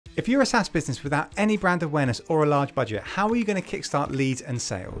If you're a SaaS business without any brand awareness or a large budget, how are you going to kickstart leads and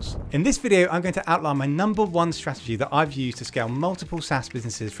sales? In this video, I'm going to outline my #1 strategy that I've used to scale multiple SaaS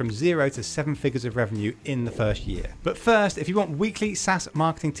businesses from 0 to 7 figures of revenue in the first year. But first, if you want weekly SaaS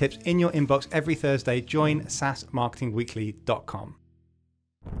marketing tips in your inbox every Thursday, join SaaSmarketingweekly.com.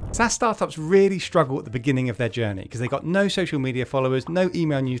 SaaS startups really struggle at the beginning of their journey because they've got no social media followers, no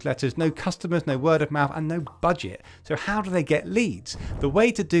email newsletters, no customers, no word of mouth, and no budget. So how do they get leads? The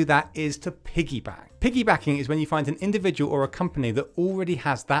way to do that is to piggyback. Piggybacking is when you find an individual or a company that already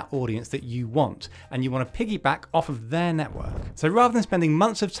has that audience that you want, and you want to piggyback off of their network. So rather than spending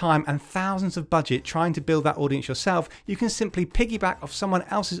months of time and thousands of budget trying to build that audience yourself, you can simply piggyback off someone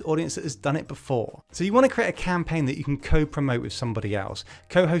else's audience that has done it before. So you want to create a campaign that you can co-promote with somebody else.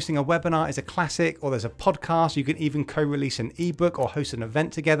 Co-hosting a webinar is a classic, or there's a podcast. You can even co-release an ebook or host an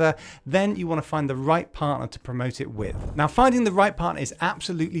event together. Then you want to find the right partner to promote it with. Now, finding the right partner is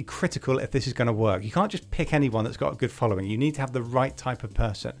absolutely critical if this is going to work. You can't just pick anyone that's got a good following. You need to have the right type of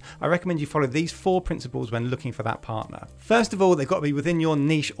person. I recommend you follow these 4 principles when looking for that partner. First of all, they've got to be within your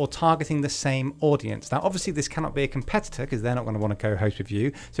niche or targeting the same audience. Now, obviously this cannot be a competitor because they're not going to want to co-host with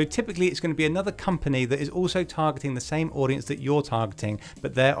you. So typically it's going to be another company that is also targeting the same audience that you're targeting,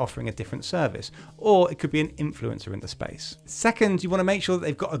 but they're offering a different service. Or it could be an influencer in the space. Second, you want to make sure that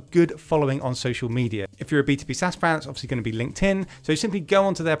they've got a good following on social media. If you're a B2B SaaS brand, it's obviously going to be LinkedIn. So simply go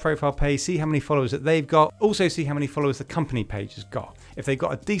onto their profile page, see how many followers that they've got. Also see how many followers the company page has got. If they've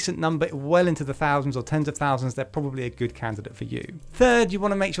got a decent number, well into the thousands or tens of thousands, they're probably a good candidate for you. Third, you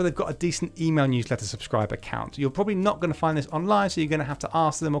want to make sure they've got a decent email newsletter subscriber count. You're probably not going to find this online, so you're going to have to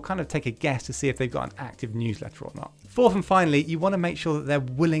ask them or kind of take a guess to see if they've got an active newsletter or not. Fourth and finally, you want to make sure that they're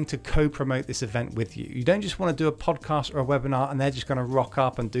willing to co-promote this event with you. You don't just want to do a podcast or a webinar and they're just going to rock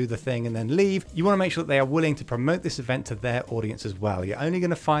up and do the thing and then leave. You want to make sure that they are willing to promote this event to their audience as well. You're only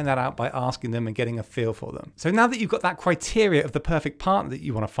going to find that out by asking them and getting a feel for them. So now that you've got that criteria of the perfect partner that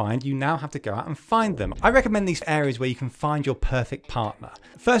you want to find, you now have to go out and find them. I recommend these areas where you can find your perfect partner.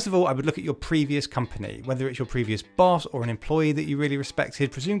 First of all, I would look at your previous company, whether it's your previous boss or an employee that you really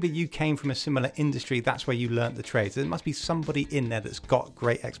respected. Presumably you came from a similar industry, that's where you learnt the trade. So there must be somebody in there that's got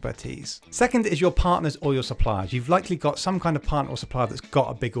great expertise. Second is your partners or your suppliers. You've likely got some kind of partner or supplier that's got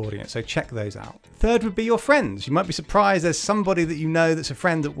a big audience, so check those out. Third would be your friends. You might be surprised there's somebody that you know that's a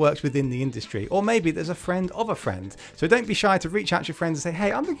friend that works within the industry, or maybe there's a friend of a friend. So don't be shy to reach out to your friends and say,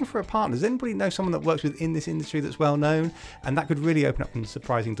 hey, I'm looking for a partner. Does anybody know someone that works within this industry that's well known? And that could really open up some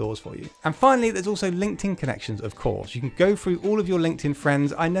surprising doors for you. And finally, there's also LinkedIn connections, of course. You can go through all of your LinkedIn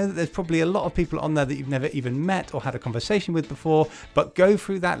friends. I know that there's probably a lot of people on there that you've never even met or had a conversation with before, but go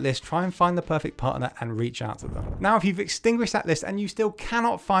through that list, try and find the perfect partner and reach out to them. Now, if you've extinguished that list and you still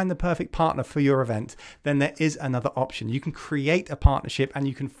cannot find the perfect partner for your event, then there is another option. You can create a partnership and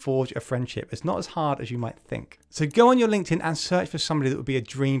you can forge a friendship. It's not as hard as you might think. So go on your LinkedIn and search for somebody that would be a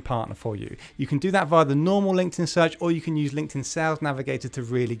dream partner for you. You can do that via the normal LinkedIn search, or you can use LinkedIn Sales Navigator to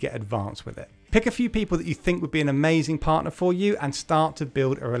really get advanced with it. Pick a few people that you think would be an amazing partner for you and start to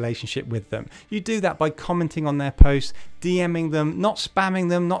build a relationship with them. You do that by commenting on their posts, DMing them, not spamming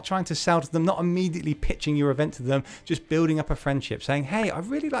them, not trying to sell to them, not immediately pitching your event to them, just building up a friendship, saying, hey, I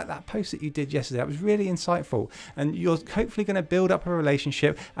really like that post that you did yesterday. That was really insightful. And you're hopefully going to build up a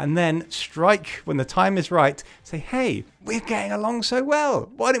relationship and then strike when the time is right, say, hey, we're getting along so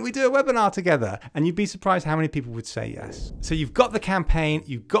well. Why don't we do a webinar together? And you'd be surprised how many people would say yes. So you've got the campaign,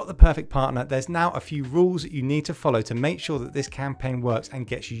 you've got the perfect partner. There's now a few rules that you need to follow to make sure that this campaign works and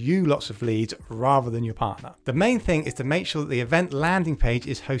gets you lots of leads rather than your partner. The main thing is to make sure that the event landing page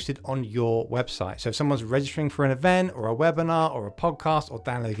is hosted on your website. So if someone's registering for an event or a webinar or a podcast or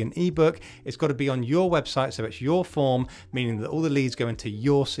downloading an ebook, it's got to be on your website. So it's your form, meaning that all the leads go into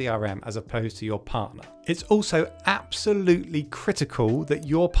your CRM as opposed to your partner. It's also absolutely critical that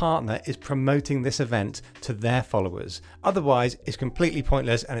your partner is promoting this event to their followers. Otherwise, it's completely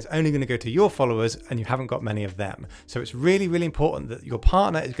pointless and it's only going to go to your followers and you haven't got many of them. So it's really, really important that your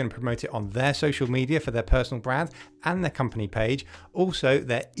partner is going to promote it on their social media for their personal brand and their company page. Also,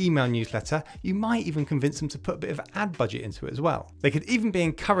 their email newsletter. You might even convince them to put a bit of ad budget into it as well. They could even be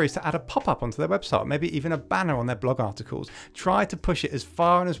encouraged to add a pop-up onto their website, maybe even a banner on their blog articles. Try to push it as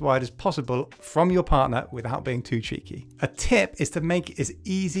far and as wide as possible from your partner without being too cheeky. free. A tip is to make it as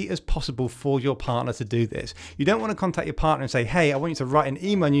easy as possible for your partner to do this. You don't want to contact your partner and say, hey, I want you to write an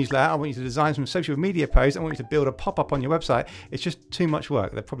email newsletter, I want you to design some social media posts, I want you to build a pop-up on your website. It's just too much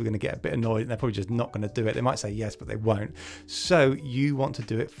work. They're probably going to get a bit annoyed and they're probably just not going to do it. They might say yes, but they won't. So you want to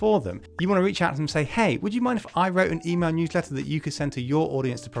do it for them. You want to reach out to them and say, hey, would you mind if I wrote an email newsletter that you could send to your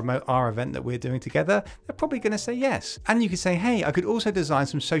audience to promote our event that we're doing together? They're probably going to say yes. And you could say, hey, I could also design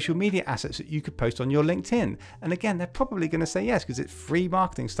some social media assets that you could post on your LinkedIn. And again, they're probably going to say yes because it's free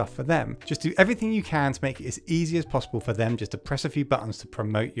marketing stuff for them. Just do everything you can to make it as easy as possible for them just to press a few buttons to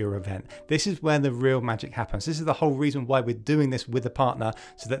promote your event. This is where the real magic happens. This is the whole reason why we're doing this with a partner,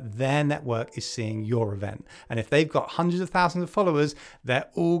 so that their network is seeing your event. And if they've got hundreds of thousands of followers, they're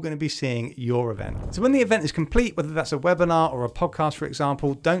all going to be seeing your event. So when the event is complete, whether that's a webinar or a podcast, for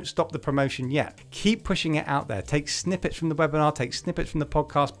example, don't stop the promotion yet. Keep pushing it out there. Take snippets from the webinar, take snippets from the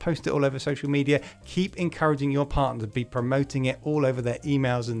podcast, post it all over social media. Keep encouraging your partner to be promoting it all over their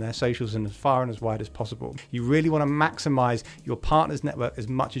emails and their socials and as far and as wide as possible. You really want to maximize your partner's network as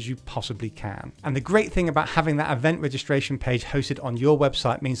much as you possibly can. And the great thing about having that event registration page hosted on your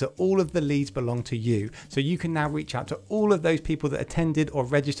website means that all of the leads belong to you. So you can now reach out to all of those people that attended or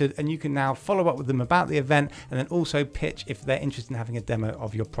registered, and you can now follow up with them about the event and then also pitch if they're interested in having a demo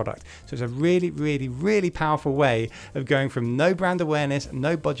of your product. So it's a really, really, really powerful way of going from no brand awareness,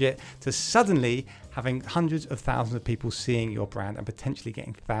 no budget, to suddenly having hundreds of thousands of people seeing your brand and potentially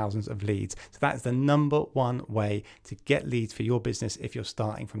getting thousands of leads. So that is the #1 way to get leads for your business if you're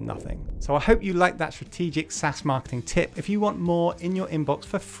starting from nothing. So I hope you liked that strategic SaaS marketing tip. If you want more in your inbox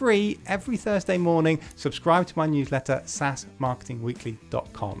for free every Thursday morning, subscribe to my newsletter,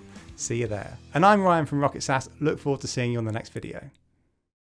 saasmarketingweekly.com. See you there. And I'm Ryan from Rocket SaaS. Look forward to seeing you on the next video.